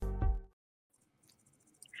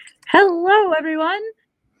Hello, everyone,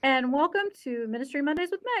 and welcome to Ministry Mondays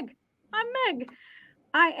with Meg. I'm Meg.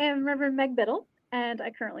 I am Reverend Meg Biddle, and I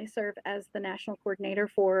currently serve as the National Coordinator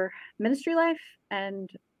for Ministry Life and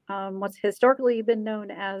what's historically been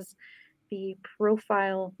known as the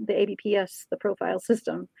ABPS, the profile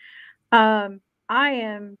system. I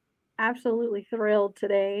am absolutely thrilled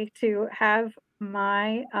today to have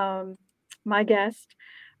my guest,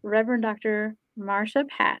 Reverend Dr. Marcia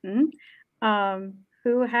Patton,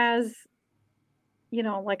 who has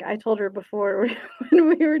like I told her before when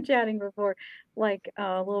we were chatting before, like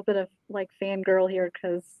a little bit of like fangirl here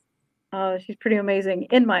because she's pretty amazing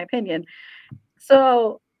in my opinion.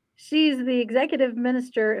 So she's the executive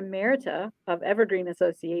minister emerita of Evergreen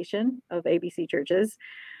Association of ABC Churches.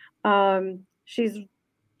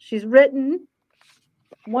 She's written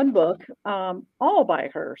one book all by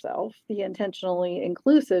herself, The Intentionally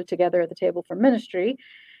Inclusive Together at the Table for Ministry.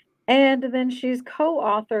 And then she's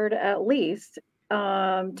co-authored at least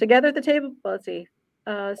Together at the Table, let's see,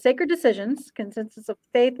 Sacred Decisions, Consensus of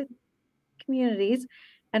Faith Communities,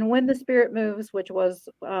 and When the Spirit Moves, which was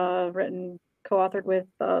written, co-authored with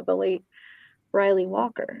the late Riley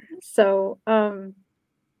Walker. So, Dr.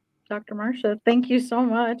 Marcia, thank you so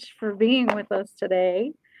much for being with us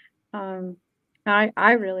today.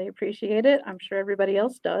 I really appreciate it. I'm sure everybody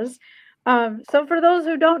else does. So for those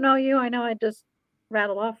who don't know you, I know I just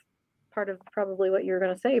rattled off part of probably what you were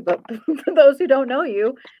going to say, but for those who don't know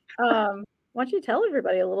you, why don't you tell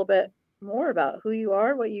everybody a little bit more about who you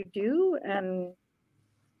are, what you do, and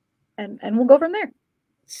we'll go from there.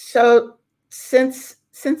 So since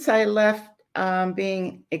I left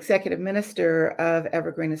being executive minister of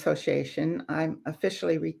Evergreen Association, I'm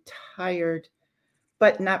officially retired,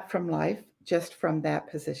 but not from life, just from that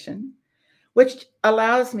position, which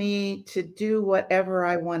allows me to do whatever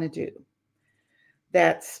I want to do.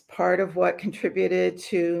 That's part of what contributed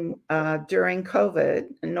to, during COVID,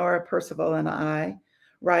 Nora Percival and I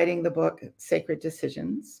writing the book, Sacred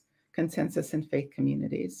Decisions, Consensus in Faith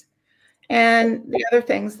Communities. And the other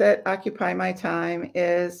things that occupy my time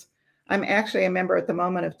is I'm actually a member at the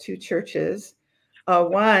moment of two churches.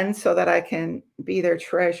 One, so that I can be their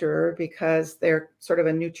treasurer because they're sort of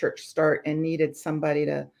a new church start and needed somebody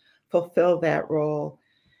to fulfill that role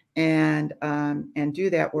and do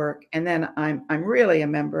that work. And then I'm really a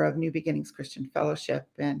member of New Beginnings Christian Fellowship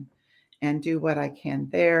and do what I can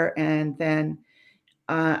there. And then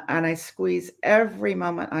and I squeeze every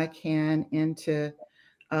moment I can into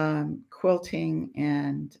quilting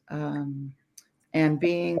and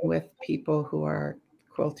being with people who are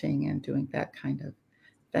quilting and doing that kind of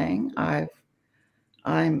thing.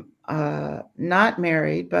 I'm not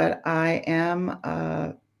married, but I am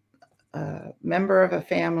a member of a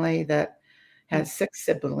family that has 6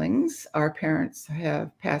 siblings. Our parents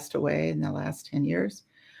have passed away in the last 10 years,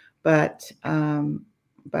 but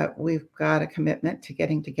we've got a commitment to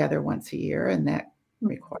getting together once a year, and that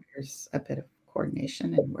requires a bit of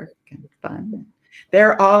coordination and work and fun.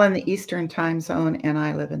 They're all in the Eastern time zone, and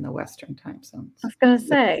I live in the Western time zone. I was going to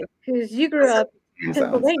say, because you grew up in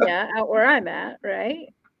Pennsylvania, out where I'm at,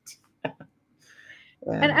 right?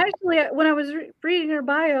 Yeah. And actually, when I was reading her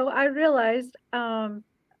bio, I realized a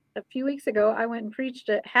few weeks ago I went and preached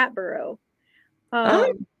at Hatboro.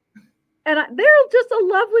 And they're just a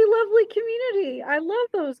lovely, lovely community. I love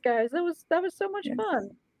those guys. That was so much fun.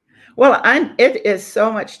 Well, it is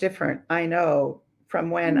so much different, I know, from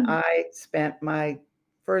when I spent my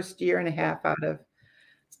first year and a half out of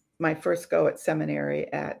my first go at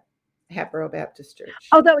seminary at Hatboro Baptist Church.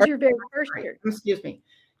 Oh, that was your very first year. Excuse me.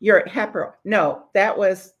 You're at Hatboro. No, that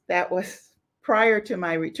was prior to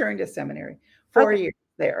my return to seminary. 4 years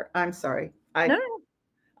there. I'm sorry. I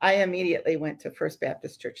immediately went to First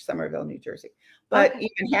Baptist Church, Somerville, New Jersey. But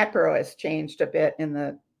even Hatboro has changed a bit in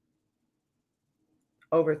the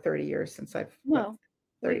over 30 years since I've left.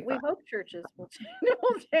 We hope churches will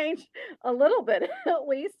change a little bit at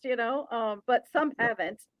least, but some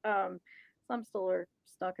haven't. Some still are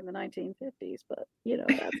stuck in the 1950s, but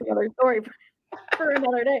that's another story for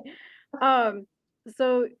another day.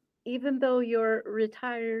 So even though you're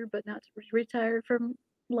retired but not retired from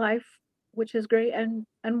life, which is great and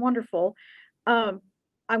wonderful, I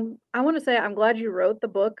want to say I'm glad you wrote the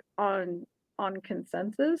book on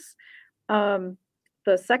consensus.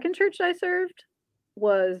 The second church I served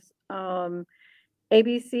was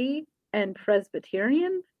ABC and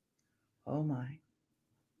Presbyterian. Oh my.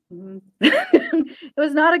 It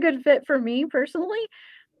was not a good fit for me personally.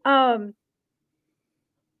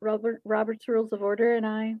 Robert's Rules of Order and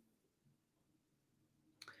I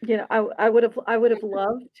would have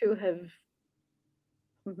loved to have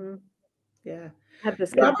have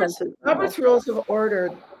this Robert's Rules of Order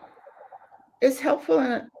is helpful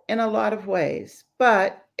in a lot of ways,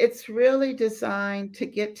 but it's really designed to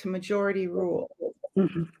get to majority rule.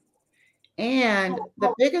 Mhm. And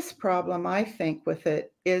the biggest problem I think with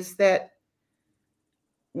it is that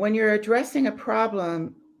when you're addressing a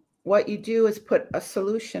problem, what you do is put a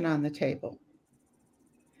solution on the table.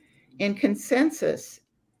 In consensus,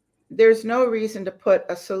 there's no reason to put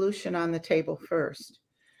a solution on the table first.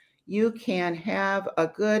 You can have a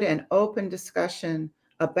good and open discussion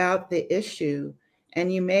about the issue,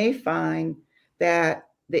 and you may find that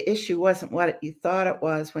the issue wasn't what you thought it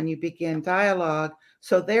was when you begin dialogue.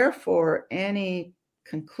 So, therefore, any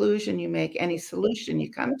conclusion you make, any solution you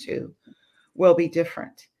come to, will be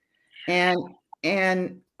different. And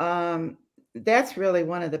that's really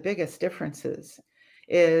one of the biggest differences,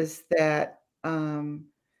 is that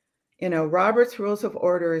Robert's Rules of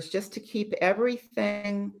Order is just to keep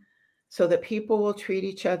everything so that people will treat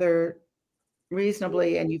each other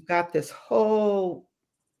reasonably, and you've got this whole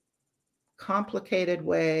complicated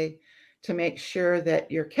way to make sure that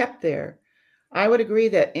you're kept there. I would agree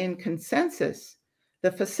that in consensus, the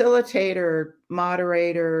facilitator,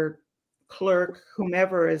 moderator, clerk,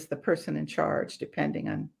 whomever is the person in charge, depending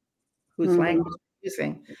on whose Mhm. language you're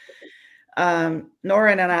using.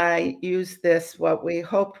 Nora and I used this, what we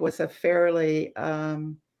hoped was a fairly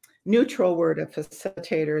neutral word of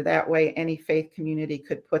facilitator. That way, any faith community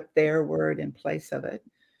could put their word in place of it.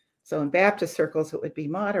 So in Baptist circles, it would be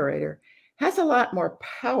moderator. Has a lot more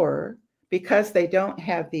power because they don't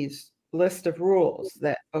have these list of rules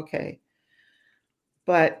that, okay.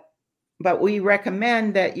 But we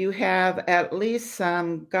recommend that you have at least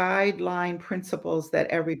some guideline principles that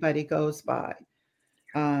everybody goes by.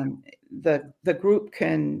 The group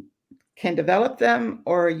can develop them,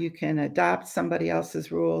 or you can adopt somebody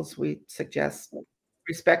else's rules. We suggest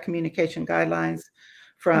respect communication guidelines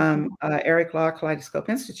from Eric Law Kaleidoscope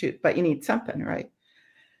Institute, but you need something, right?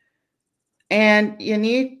 And you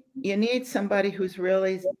need somebody who's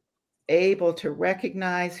really able to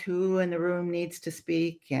recognize who in the room needs to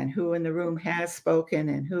speak and who in the room has spoken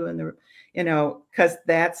and who in the, because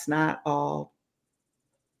that's not all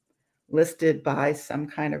listed by some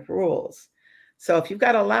kind of rules. So if you've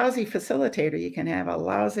got a lousy facilitator, you can have a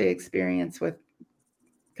lousy experience with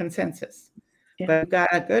consensus. Yeah. But if you've got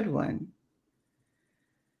a good one,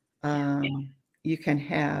 you can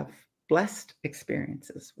have blessed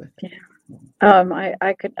experiences with it. Yeah.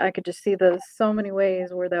 I could just see those so many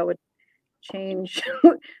ways where that would change,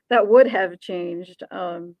 that would have changed,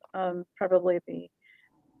 probably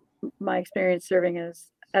my experience serving as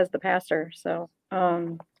the pastor. So,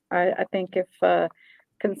 I think if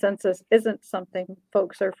consensus isn't something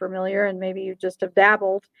folks are familiar, and maybe you just have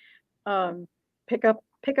dabbled, um, pick up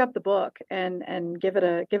the book and give it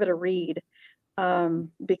a read,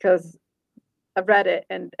 because I've read it,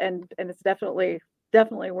 and it's definitely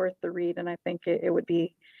worth the read, and I think it would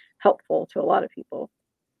be helpful to a lot of people.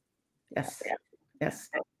 Yes. Yes.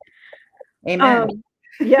 Amen. Um,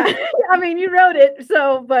 yeah, I mean, you wrote it,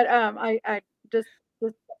 so, but, I just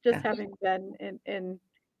Yeah. having been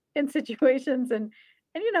in situations, and,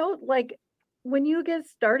 like, when you get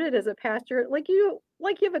started as a pastor, like you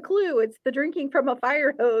have a clue, it's the drinking from a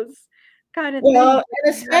fire hose kinda thing. Well, and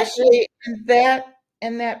You gotta do especially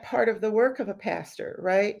in that part of the work of a pastor,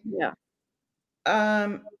 right? Yeah.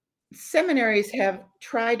 Um, Seminaries have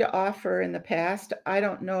tried to offer in the past, I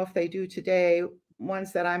don't know if they do today,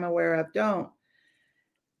 ones that I'm aware of don't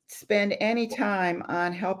spend any time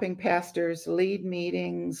on helping pastors lead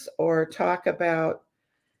meetings or talk about,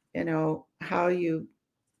 how you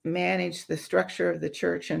manage the structure of the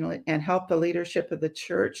church and help the leadership of the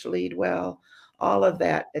church lead well, all of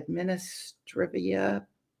that administrivia.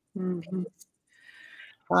 Mhm.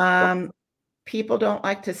 Um, People don't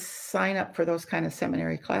like to sign up for those kind of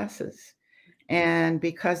seminary classes. And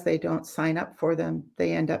because they don't sign up for them,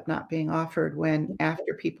 they end up not being offered when,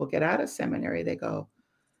 after people get out of seminary, they go,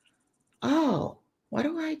 oh, what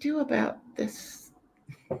do I do about this?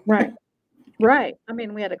 Right. Right. I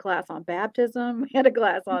mean, we had a class on baptism. We had a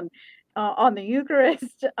class on the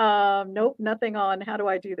Eucharist. Nope, nothing on how do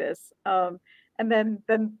I do this. And then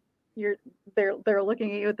you're they're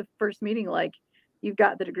looking at you at the first meeting like you've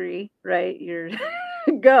got the degree, right? You're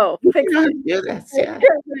go You fix know how it. to do this, Kind yeah. of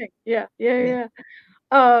thing. Yeah, yeah, Yeah.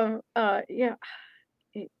 yeah. Yeah.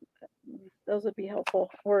 it- Those would be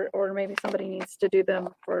helpful, or maybe somebody needs to do them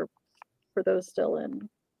for those still in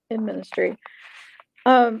ministry.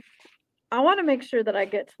 Um, I wanna make sure that I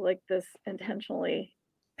get to, like, this intentionally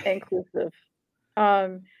inclusive,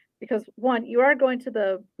 um, because, 1, you are going to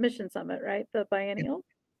the mission summit, right? The biennial?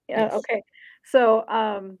 Yeah, Yes. okay. So,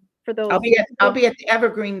 for I'll those. be at the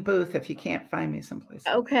Evergreen booth if you can't find me someplace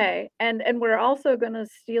else. Okay, and we're also gonna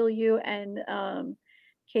steal you and,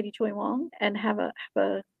 Katie Choi Wong and have a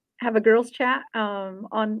girls chat,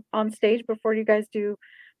 on stage before you guys do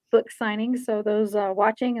book signings, so those,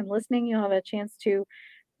 watching and listening, you'll have a chance to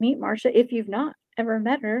meet Marcia if you've not ever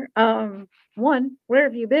met her. 1, where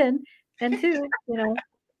have you been? And 2, come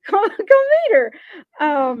meet her.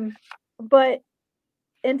 But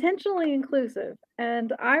intentionally inclusive,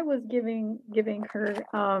 and I was giving her,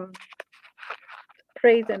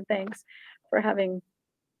 praise and thanks for having,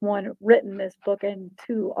 1, written this book, and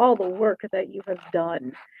 2, all the work that you have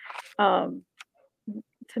done, um,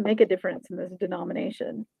 to make a difference in this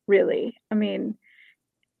denomination, really. I mean,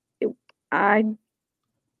 it I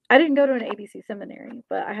I didn't go to an ABC seminary,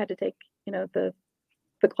 but I had to take, the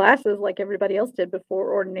classes like everybody else did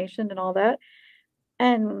before ordination and all that,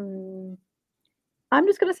 and I'm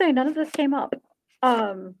just gonna say none of this came up.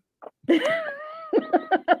 Um, none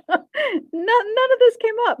of this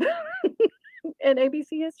came up in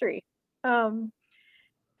ABC history. Um,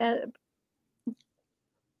 and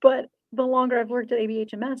but the longer I've worked at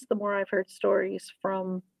ABHMS, the more I've heard stories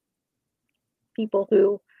from people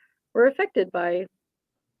who were affected by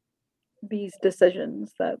these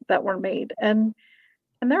decisions that were made, and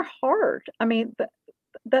they're hard. I mean,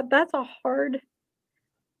 that's a hard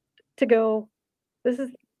to go. This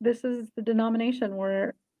is this is the denomination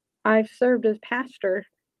where I've served as pastor,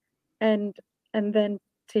 and then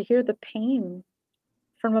to hear the pain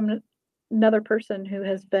from another person who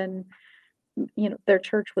has been, their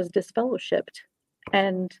church was disfellowshipped,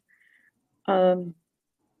 and um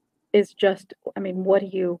is just, I mean, what do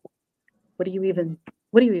you even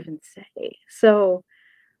what do you even say?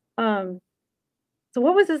 Um so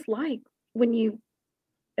what was this like when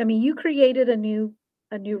I mean, you created a new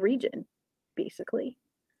region, basically.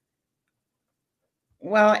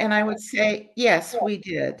 Well, and I would say, yes, we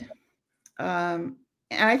did. Um,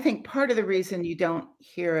 and I think part of the reason you don't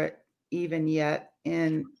hear it even yet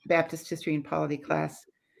in Baptist history and polity class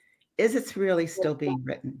is it's really still being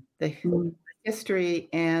written. The Mm, history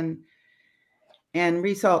and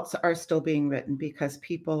results are still being written because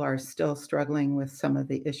people are still struggling with some of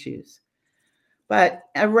the issues. But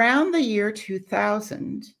around the year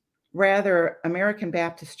 2000, rather American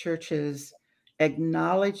Baptist churches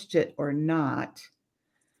acknowledged it or not,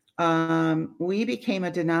 we became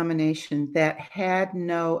a denomination that had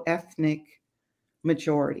no ethnic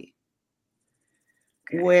majority,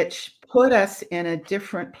 okay. which put us in a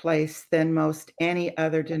different place than most any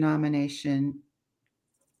other denomination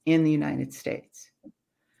in the United States.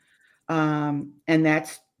 And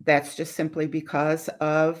that's just simply because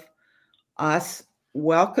of us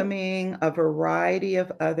welcoming a variety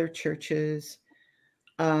of other churches,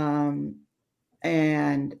 um,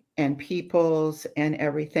 and peoples and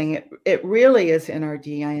everything. It really is in our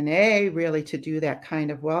DNA, really, to do that kind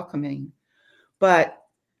of welcoming. But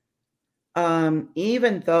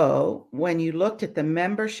even though when you looked at the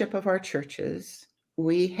membership of our churches,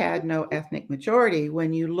 we had no ethnic majority,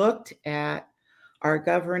 when you looked at our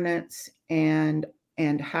governance and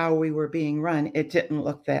how we were being run, it didn't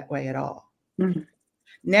look that way at all. Mhm.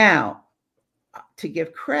 Now, to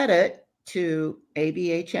give credit to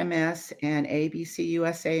ABHMS and ABC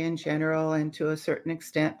USA in general, and to a certain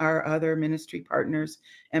extent our other ministry partners,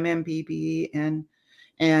 MMBB and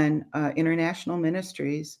International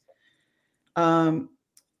Ministries,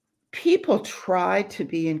 people tried to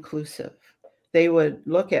be inclusive. They would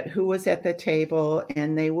look at who was at the table,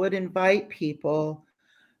 and they would invite people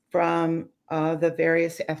from the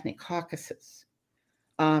various ethnic caucuses,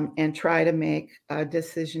 and try to make a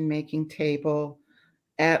decision-making table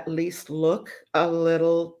at least look a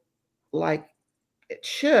little like it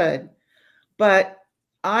should. But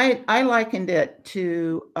I likened it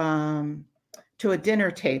to a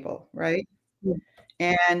dinner table, right? Mm.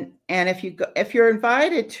 And if you're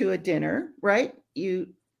invited to a dinner, right,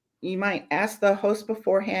 you might ask the host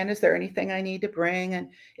beforehand, is there anything I need to bring?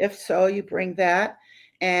 And if so, you bring that,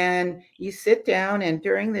 and you sit down, and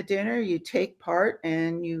during the dinner you take part,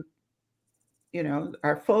 and you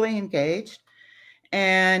are fully engaged.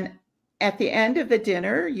 And at the end of the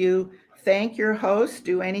dinner, you thank your host,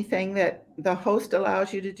 do anything that the host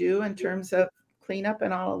allows you to do in terms of cleanup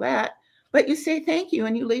and all of that. But you say thank you,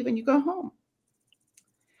 and you leave, and you go home.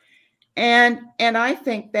 And I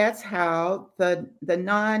think that's how the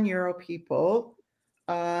non-Euro people,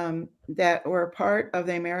 that were part of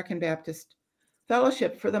the American Baptist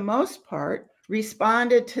Fellowship, for the most part,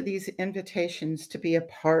 responded to these invitations to be a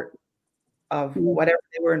part of Mm. whatever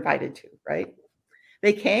they were invited to, right?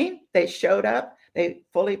 They came, they showed up, they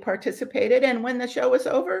fully participated, and when the show was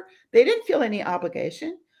over, they didn't feel any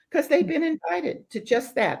obligation. because they'd been invited to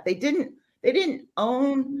just that. They didn't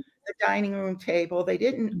own the dining room table. They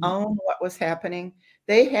didn't own what was happening.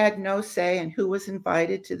 They had no say in who was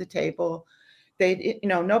invited to the table.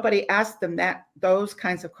 Nobody asked them those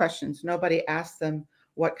kinds of questions. Nobody asked them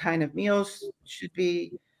what kind of meals should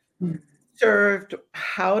be served,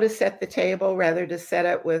 how to set the table, rather to set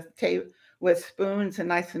it with spoons and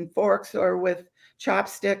knives and forks, or with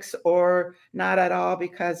chopsticks, or not at all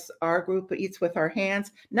because our group eats with our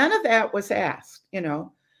hands. None of that was asked.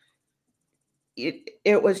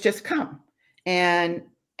 It was just come and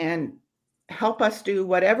help us do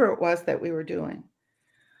whatever it was that we were doing.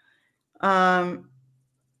 I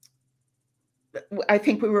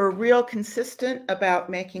think we were real consistent about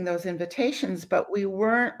making those invitations, but we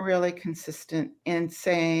weren't really consistent in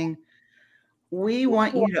saying, we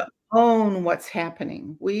want you to own what's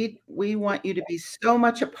happening. We want you to be so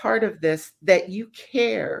much a part of this that you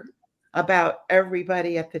care about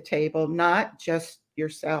everybody at the table, not just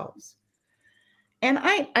yourselves. And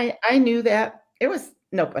I knew that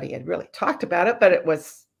nobody had really talked about it, but it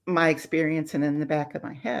was my experience and in the back of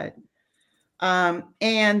my head.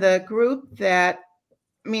 And the group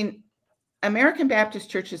American Baptist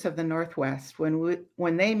Churches of the Northwest,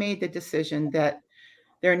 when they made the decision that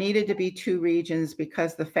there needed to be two regions,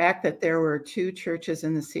 because the fact that there were two churches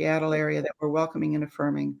in the Seattle area that were welcoming and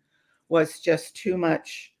affirming was just too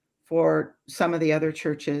much for some of the other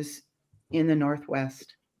churches in the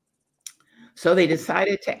Northwest. So they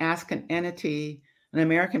decided to ask an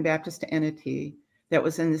American Baptist entity that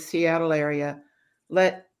was in the Seattle area,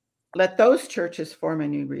 let those churches form a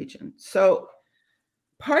new region. So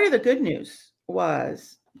part of the good news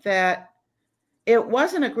was that it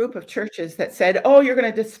wasn't a group of churches that said, oh, you're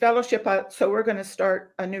going to disfellowship us, so we're going to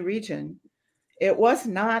start a new region. It was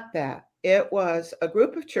not that. It was a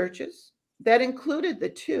group of churches that included the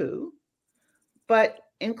two, but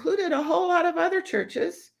included a whole lot of other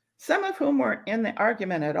churches, some of whom weren't in the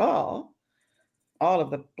argument at all. All of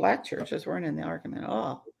the Black churches weren't in the argument at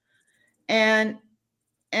all. And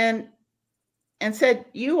said,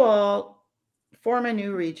 you all form a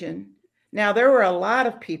new region. Now, there were a lot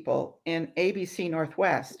of people in ABC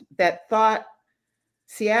Northwest that thought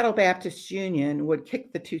Seattle Baptist Union would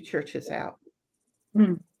kick the two churches out.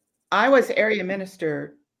 I was area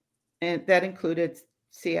minister, and that included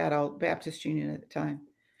Seattle Baptist Union at the time.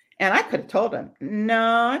 And I could have told them,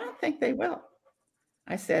 no, I don't think they will.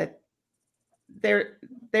 I said,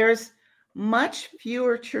 there's much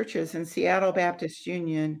fewer churches in Seattle Baptist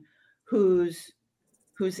Union whose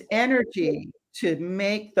energy to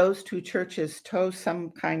make those two churches toe some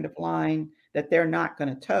kind of line that they're not going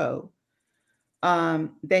to toe,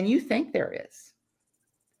 than you think there is.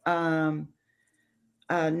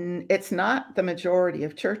 It's not the majority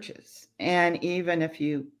of churches. And even if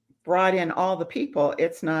you brought in all the people,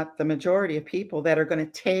 it's not the majority of people that are going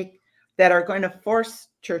to force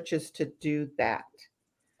churches to do that.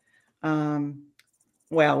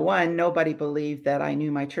 Well, one, nobody believed that I knew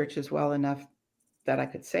my churches well enough that I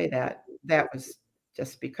could say that. That was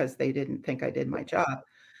just because they didn't think I did my job.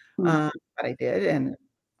 But I did, and I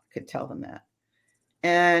could tell them that.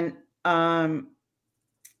 And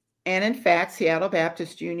in fact, Seattle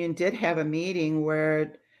Baptist Union did have a meeting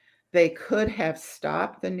where they could have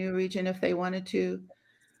stopped the new region if they wanted to.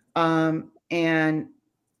 And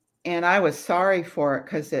I was sorry for it,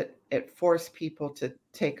 because it forced people to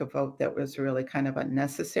take a vote that was really kind of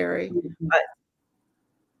unnecessary.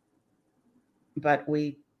 But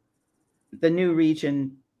the new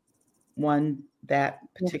region won that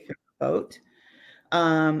particular vote.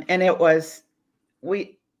 And it was,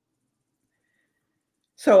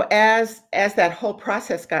 so as that whole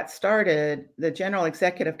process got started, the General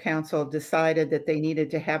Executive Council decided that they needed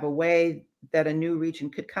to have a way that a new region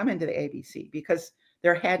could come into the ABC, because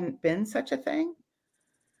there hadn't been such a thing.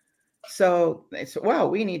 So they said, well,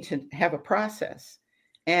 we need to have a process.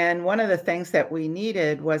 And one of the things that we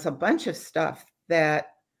needed was a bunch of stuff that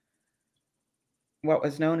what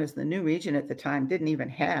was known as the new region at the time didn't even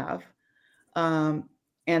have.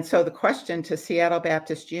 And so the question to Seattle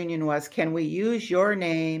Baptist Union was, can we use your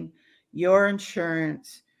name, your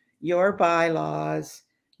insurance, your bylaws,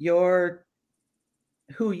 who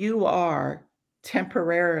you are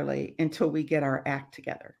temporarily until we get our act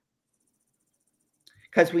together?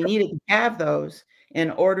 Because we needed to have those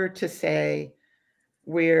in order to say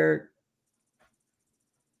we are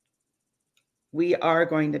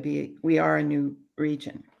a new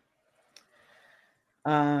region.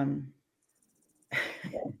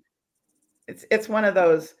 It's one of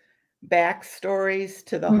those backstories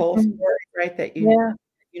to the whole story, right? That you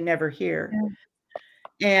never hear.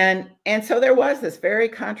 And so there was this very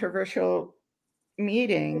controversial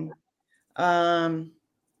meeting um,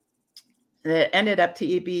 that ended up to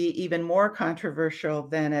be even more controversial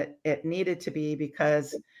than it needed to be,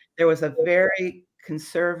 because there was a very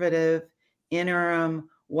conservative interim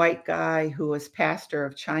white guy who was pastor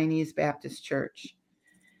of Chinese Baptist Church.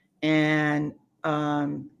 And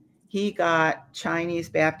um, he got Chinese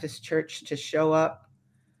Baptist Church to show up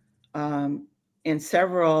in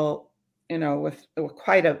several, with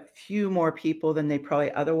quite a few more people than they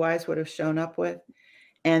probably otherwise would have shown up with.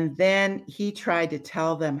 And then he tried to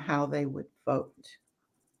tell them how they would vote,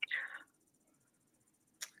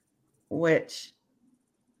 which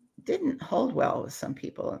didn't hold well with some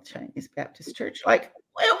people in Chinese Baptist Church. Like,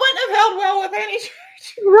 it wouldn't have held well with any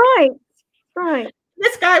church. Right, right.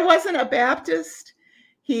 This guy wasn't a Baptist.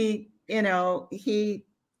 He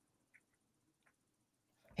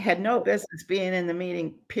had no business being in the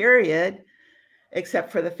meeting, period,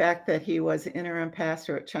 except for the fact that he was interim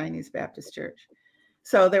pastor at Chinese Baptist Church.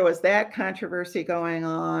 So there was that controversy going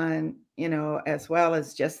on, as well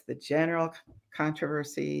as just the general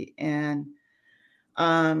controversy. And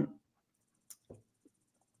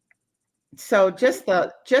so just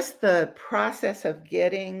the process of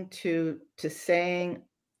getting to saying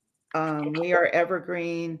we are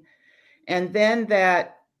evergreen, and then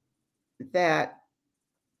that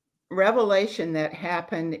revelation that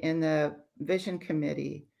happened in the vision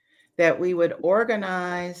committee, that we would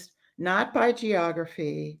organize not by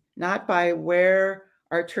geography, not by where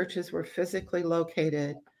our churches were physically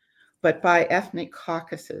located, but by ethnic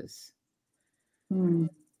caucuses. Mm.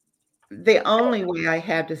 The only way I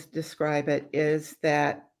had to describe it is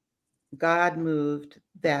that God moved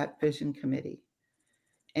that vision committee.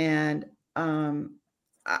 And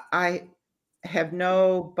I have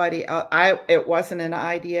nobody else. It wasn't an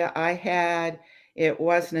idea I had. It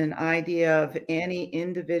wasn't an idea of any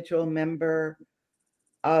individual member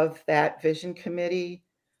of that vision committee.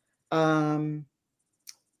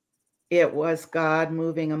 It was God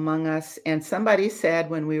moving among us. And somebody said,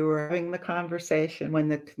 when we were having the conversation, when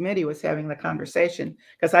the committee was having the conversation,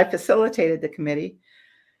 because I facilitated the committee,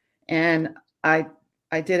 and I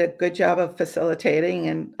did a good job of facilitating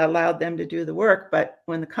and allowed them to do the work. But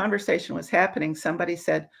when the conversation was happening, somebody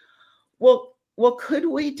said, well, could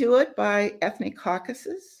we do it by ethnic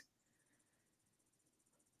caucuses?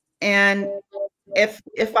 And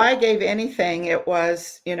if I gave anything, it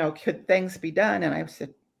was, could things be done? And I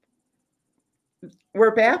said,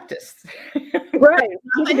 we're Baptists. Right.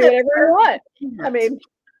 You can do whatever you want. I mean,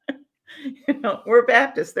 we're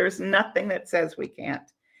Baptists. There's nothing that says we can't.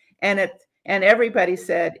 And everybody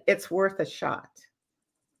said it's worth a shot.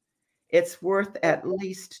 It's worth at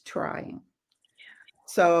least trying.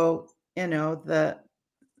 So, the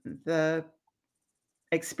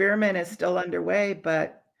experiment is still underway,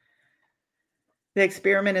 but the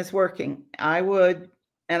experiment is working. And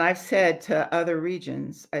I've said to other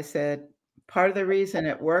regions, I said, part of the reason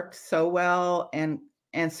it worked so well and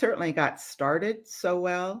certainly got started so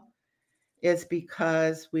well is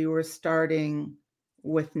because we were starting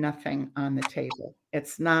with nothing on the table.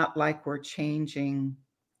 It's not like we're changing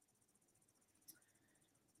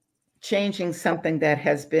something that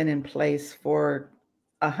has been in place for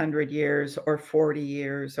 100 years or 40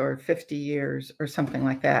 years or 50 years or something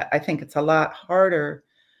like that. I think it's a lot harder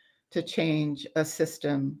to change a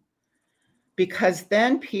system, because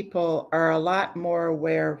then people are a lot more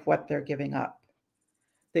aware of what they're giving up.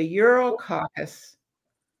 The Euro Caucus,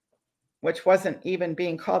 which wasn't even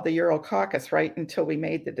being called the Euro Caucus right until we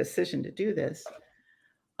made the decision to do this,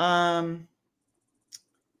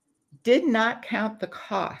 did not count the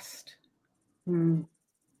cost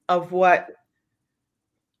of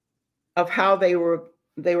how they were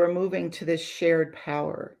moving to this shared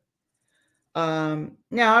power. Now,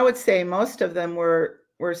 I would say most of them were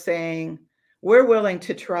saying, we're willing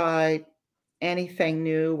to try anything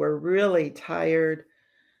new. We're really tired.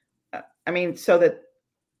 So that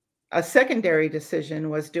a secondary decision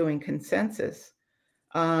was doing consensus.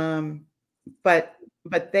 But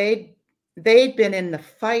they'd been in the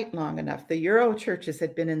fight long enough. The Euro churches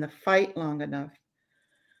had been in the fight long enough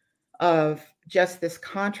of just this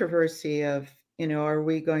controversy of, are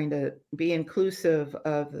we going to be inclusive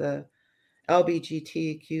of the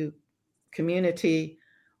LGBTQ community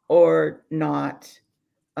or not?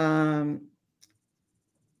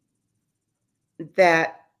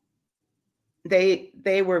 That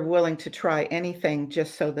they were willing to try anything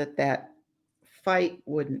just so that fight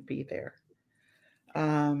wouldn't be there.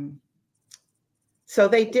 So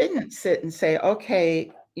they didn't sit and say,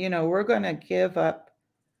 okay, we're going to give up,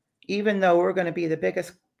 even though we're going to be the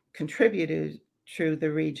biggest contributor to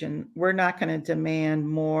the region, we're not going to demand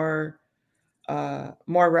more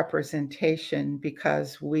more representation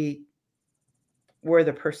because we were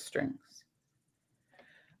the purse strings.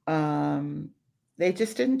 Um, they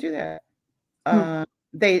just didn't do that. Uh,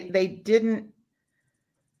 they didn't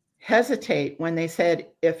hesitate when they said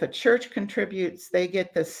if a church contributes, they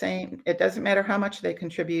get the same. It doesn't matter how much they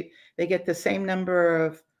contribute; they get the same number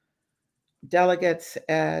of delegates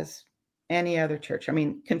as any other church. I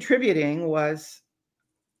mean, contributing was,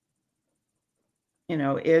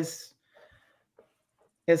 is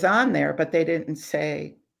on there, but they didn't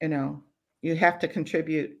say, you have to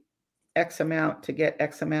contribute X amount to get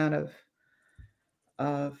X amount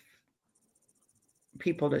of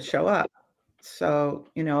people to show up. So,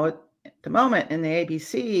 at the moment in the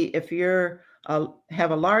ABC, if you're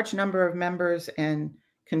have a large number of members and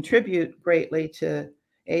contribute greatly to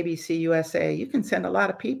ABC USA, you can send a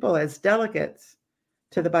lot of people as delegates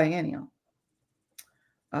to the biennial.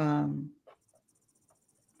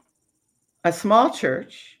 A small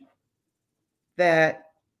church that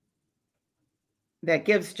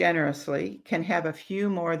gives generously can have a few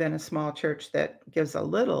more than a small church that gives a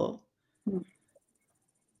little.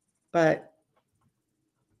 But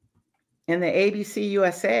in the ABC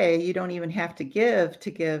USA, you don't even have to get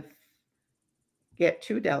 2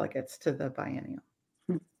 delegates to the biennial.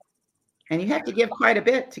 And you have to give quite a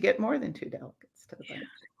bit to get more than 2 delegates to the biennial.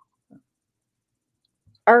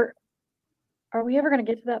 Are we ever going to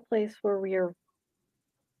get to that place where we are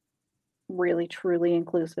really truly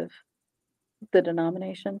inclusive, the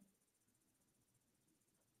denomination?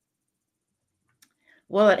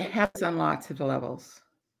 Well, it happens on lots of levels.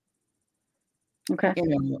 Okay.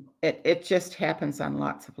 It just happens on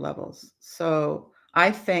lots of levels. So I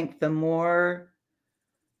think the more,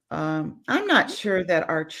 I'm not sure that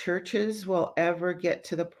our churches will ever get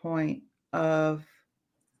to the point of,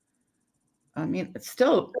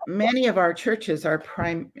 still many of our churches are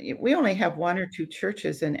we only have 1 or 2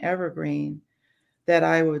 churches in Evergreen that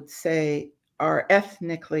I would say are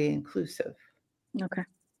ethnically inclusive. Okay.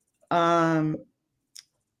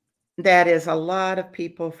 That is a lot of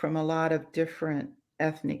people from a lot of different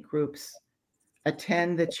ethnic groups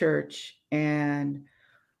attend the church and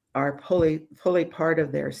are fully part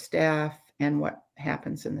of their staff and what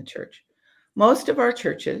happens in the church. Most of our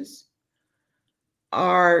churches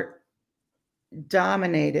are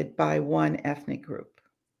dominated by one ethnic group.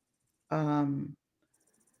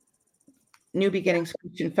 New Beginnings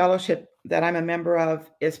Christian Fellowship that I'm a member of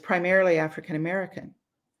is primarily African American.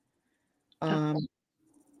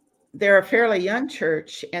 They're a fairly young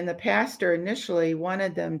church, and the pastor initially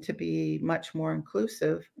wanted them to be much more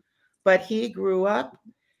inclusive, but he grew up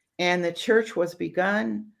and the church was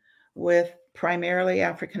begun with primarily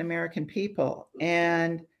African American people.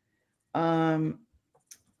 And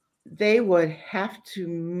they would have to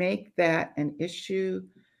make that an issue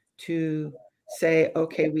to say,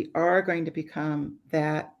 okay, we are going to become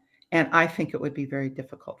that. And I think it would be very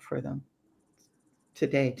difficult for them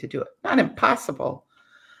today to do it. Not impossible,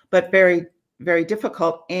 but very, very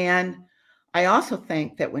difficult. And I also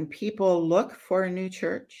think that when people look for a new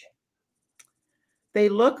church, they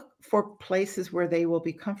look for places where they will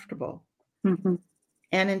be comfortable. Mm-hmm.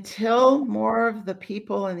 And until more of the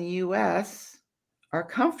people in the US are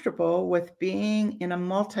comfortable with being in a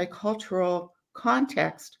multicultural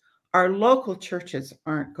context, our local churches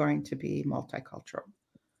aren't going to be multicultural.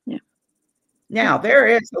 Yeah. Now, there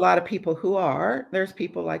is a lot of people who are. There's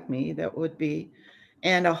people like me that would be,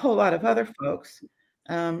 and a whole lot of other folks.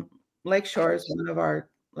 Lakeshore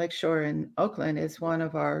in Oakland is one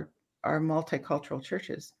of our multicultural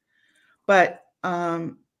churches. But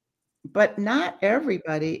not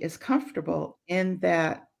everybody is comfortable in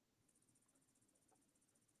that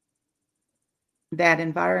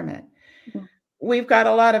environment. Mm-hmm. We've got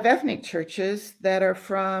a lot of ethnic churches that are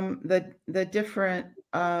from the different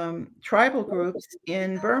tribal groups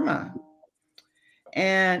in Burma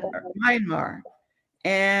and Myanmar,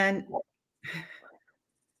 and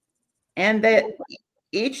that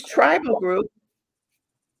each tribal group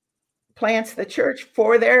plants the church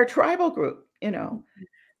for their tribal group.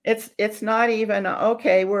 It's not even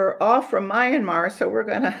okay. We're all from Myanmar, so we're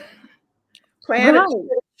gonna plant a church.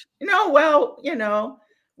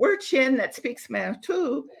 We're Chin that speaks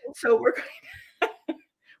Mantu, so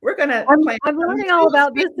we're gonna plant. I'm learning all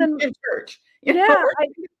about this in church. I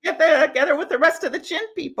get together with the rest of the Chin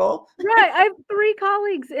people. Right, I have 3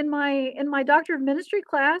 colleagues in my Doctor of Ministry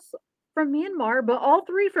class from Myanmar, but all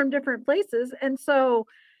 3 from different places, and so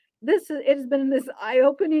it has been this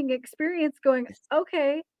eye-opening experience going,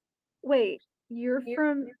 okay, wait, you're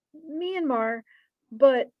from Myanmar,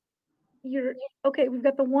 but you're okay. We've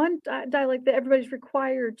got the one dialect that everybody's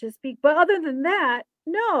required to speak, but other than that,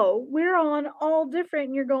 no, we're on all different.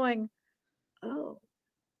 And you're going, oh,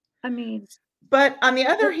 I mean, But on the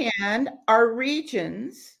other but- hand, our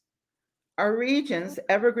regions,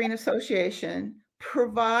 Evergreen Association,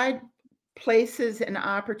 provide places and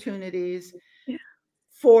opportunities yeah,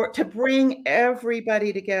 to bring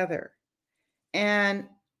everybody together. And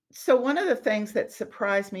so one of the things that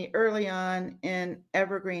surprised me early on in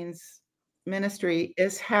Evergreen's ministry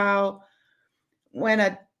is how when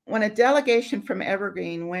a delegation from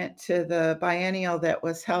Evergreen went to the biennial that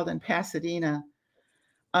was held in Pasadena,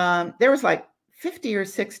 there was like 50 or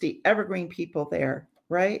 60 Evergreen people there,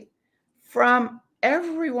 right? From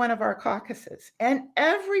every one of our caucuses. And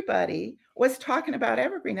everybody was talking about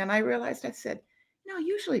Evergreen. And I realized, I said,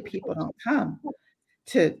 usually people don't come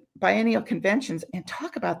to biennial conventions and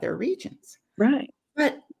talk about their regions. right.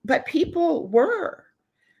 But people were.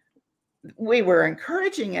 We were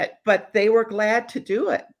encouraging it, but they were glad to do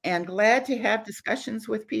it and glad to have discussions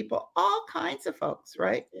with people, all kinds of folks,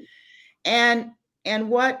 right? And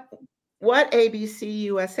what ABC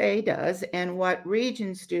USA does and what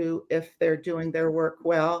regions do if they're doing their work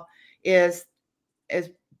well is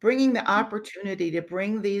bringing the opportunity to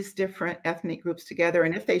bring these different ethnic groups together.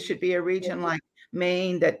 And if they should be a region like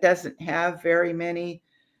Maine that doesn't have very many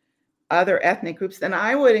other ethnic groups, then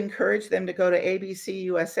I would encourage them to go to ABC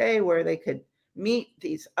USA where they could meet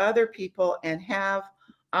these other people and have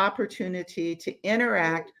opportunity to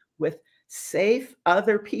interact with safe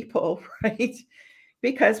other people, right?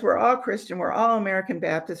 Because we're all Christian, we're all American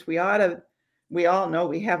Baptist. We all know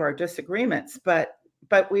we have our disagreements, but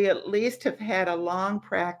we at least have had a long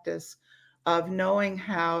practice of knowing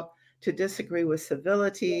how to disagree with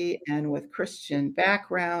civility and with Christian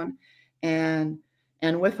background and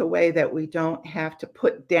with a way that we don't have to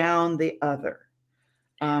put down the other.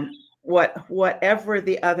 Whatever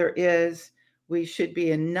the other is, we should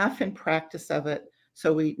be enough in practice of it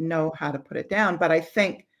so we know how to put it down. But I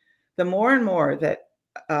think the more and more that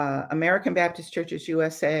American Baptist Churches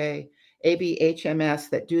USA, ABHMS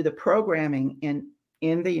that do the programming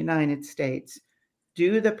in the United States,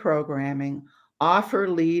 do the programming, offer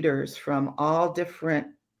leaders from all different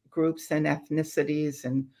groups and ethnicities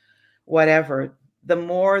and whatever, the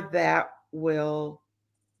more that will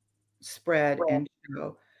spread and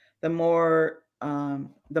show, the more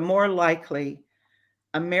likely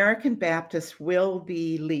American Baptists will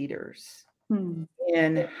be leaders Hmm.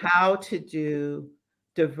 in how to do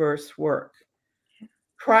diverse work.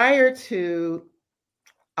 Prior to,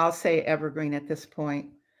 I'll say Evergreen at this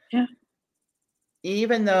point, Yeah.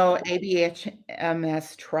 even though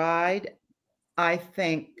ABHMS tried, I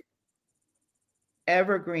think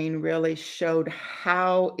Evergreen really showed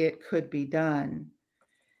how it could be done.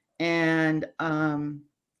 And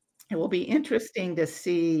it will be interesting to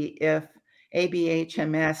see if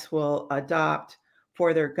ABHMS will adopt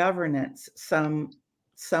for their governance some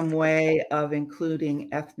way of including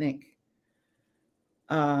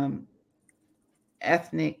um,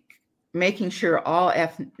 ethnic, making sure all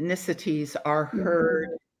ethnicities are heard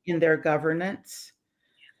in their governance,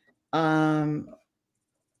 um,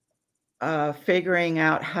 figuring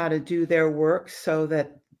out how to do their work so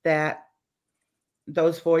that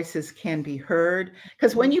those voices can be heard.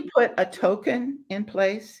 Because when you put a token in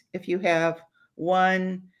place, if you have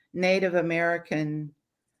one Native American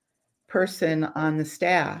person on the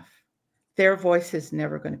staff, their voice is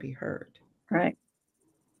never going to be heard. Right.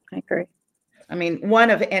 I agree. I mean, one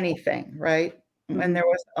of anything, right? When Mhm. there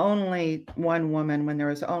was only one woman, when there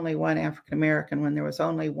was only one African American, when there was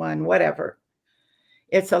only one whatever,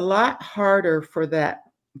 it's a lot harder for that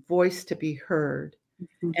voice to be heard,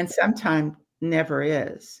 Mhm. and sometimes never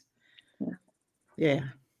is. Yeah. Yeah.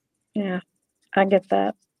 Yeah. I get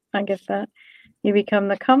that. I get that. You become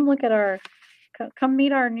the come look at our come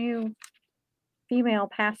meet our new female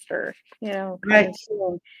pastor, kind Right. of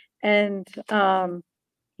thing. And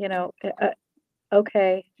you know, uh, uh,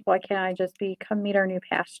 okay, why can't I just be come meet our new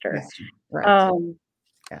pastor? Yes. Right. Um,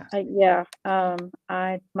 Yeah.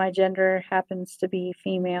 yeah, my gender happens to be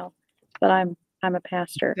female, but I'm a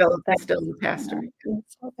pastor. That's Still the pastor. still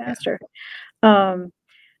a Yeah. pastor. Um,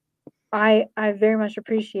 I very much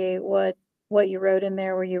appreciate what you wrote in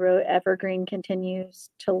there, where you wrote Evergreen continues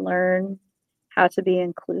to learn how to be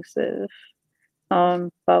inclusive.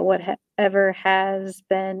 But whatever has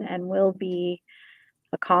been and will be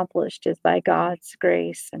accomplished is by God's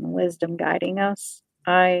grace and wisdom guiding us.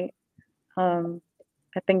 Um,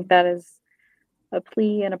 I think that is a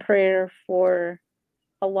plea and a prayer for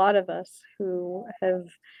a lot of us who have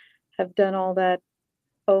done all that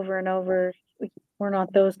over and over. We're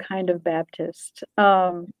not those kind of Baptists,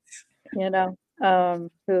 who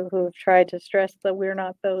have tried to stress that we're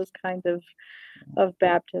not those kind of of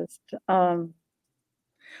Baptist.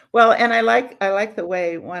 Well, and I like the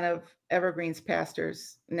way one of Evergreen's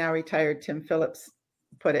pastors, now retired Tim Phillips,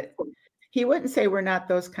 put it. He wouldn't say we're not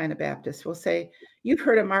those kind of Baptists. We'll say, you've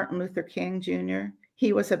heard of Martin Luther King Jr.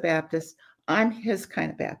 He was a Baptist. I'm his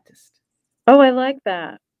kind of Baptist. Oh, I like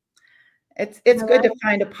that. It's I good to like,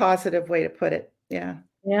 find a positive way to put it. Yeah.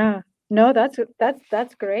 yeah. No, that's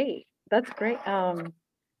great. That's great.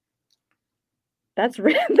 That's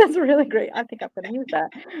really great. I think I'm gonna use that.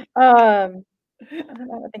 I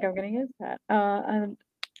think I'm gonna use that.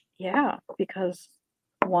 Yeah, because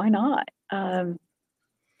why not?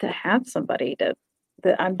 To have somebody that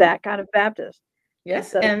I'm that kind of Baptist. It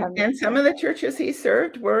Yes, does have and some of the churches he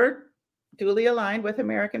served were duly aligned with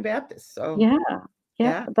American Baptists. So, yeah,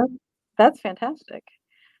 yeah, yeah. that's fantastic.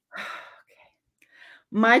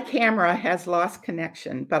 My camera has lost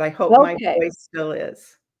connection, but I hope my Okay, voice still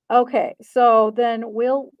is. okay. So then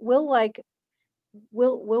we'll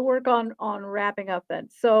work on wrapping up then.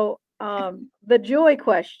 So the joy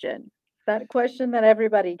question, that question that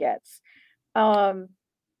everybody gets. Um,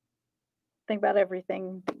 think about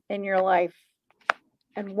everything in your life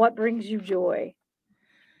and what brings you joy.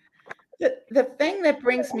 The thing that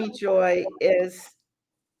brings me joy is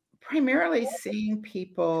primarily seeing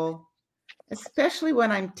people, especially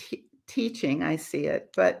when I'm teaching, I see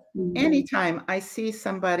it, but Mm. anytime I see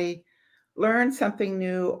somebody learn something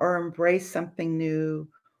new or embrace something new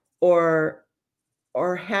or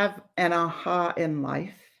have an aha in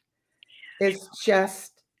life is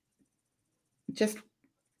just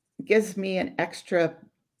gives me an extra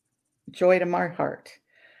joy to my heart.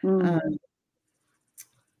 Um, Mm.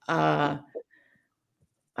 uh,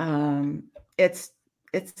 um, it's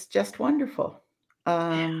it's just wonderful.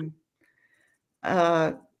 Um,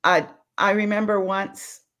 uh, I I remember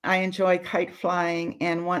once I enjoy kite flying,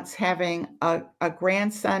 and once having a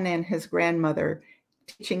grandson and his grandmother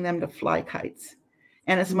teaching them to fly kites.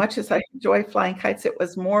 And as much as I enjoy flying kites, it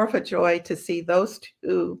was more of a joy to see those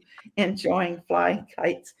two enjoying flying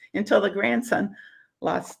kites until the grandson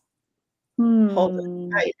lost hold of the Hmm.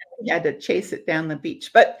 kite and he had to chase it down the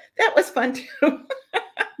beach. But that was fun too.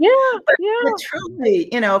 Yeah, But yeah, truly,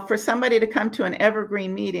 for somebody to come to an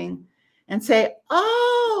evergreen meeting and say,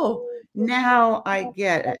 "Oh, now I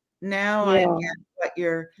get it. Now I yeah, get what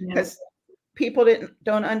you're," yeah, because people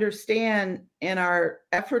don't understand in our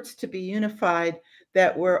efforts to be unified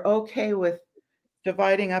that we're okay with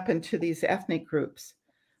dividing up into these ethnic groups.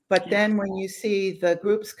 But yeah, then when you see the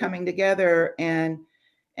groups coming together and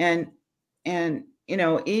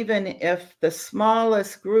even if the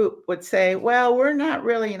smallest group would say, well, we're not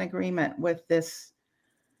really in agreement with this,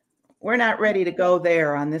 we're not ready to go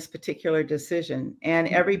there on this particular decision, and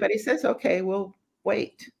everybody says, okay, we'll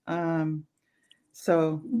wait.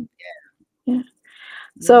 So yeah. yeah.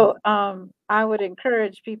 So, I would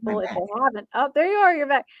encourage I'm people if back. they haven't oh, there you are, you're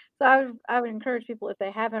back. So I would encourage people if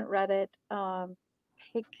they haven't read it,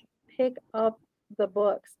 pick pick up the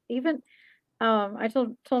books. Even, I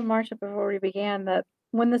told Marcia before we began that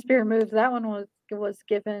When the Spirit Moves, that one was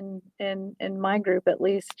given in my group at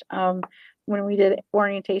least, when we did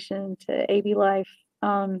orientation to AB Life,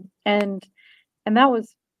 and that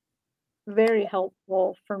was very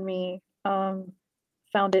helpful for me.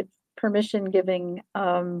 Found it permission giving,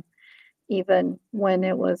 even when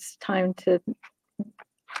it was time to,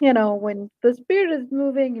 when the spirit is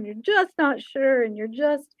moving and you're just not sure and it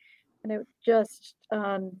just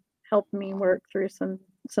helped me work through some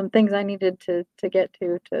things I needed to get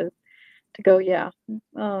to go, yeah.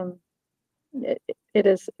 Um, it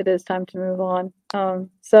is time to move on.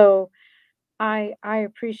 So I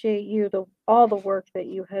appreciate all the work that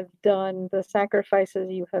you have done, the sacrifices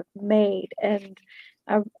you have made, and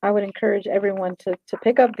I would encourage everyone to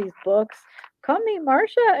pick up these books. Come meet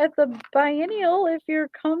Marcia at the biennial if you're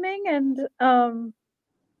coming, and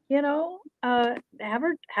have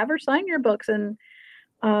her sign your books, and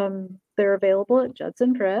they're available at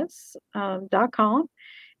judsonpress.com.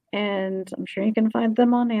 And I'm sure you can find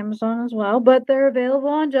them on Amazon as well, but they're available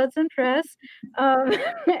on Judson Press. Um,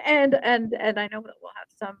 and I know that we'll have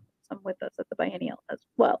some with us at the biennial as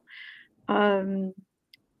well. Um,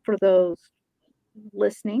 for those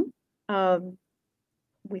listening, um,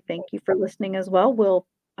 we thank you for listening as well.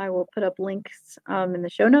 I will put up links in the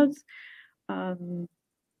show notes um,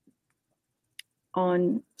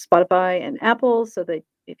 on Spotify and Apple, so that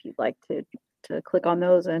if you'd like to click on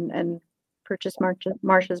those and purchase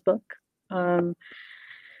Marcia's book, um,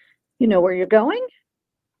 you know where you're going.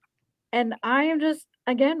 And I am just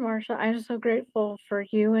again, Marcia, I'm just so grateful for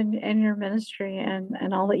you and your ministry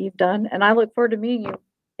and all that you've done. And I look forward to meeting you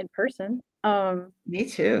in person. Me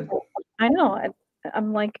too. I know.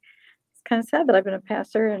 I'm like, it's kinda sad that I've been a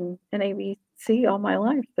pastor in ABC all my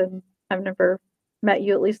life, and I've never met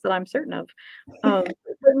you, at least that I'm certain of.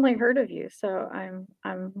 Certainly heard of you, so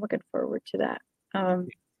I'm looking forward to that. Um,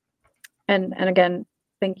 and again,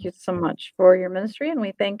 thank you so much for your ministry, and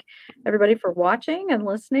we thank everybody for watching and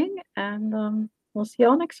listening, and, we'll see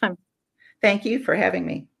y'all next time. Thank you for having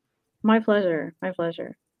me. My pleasure, my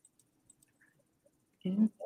pleasure.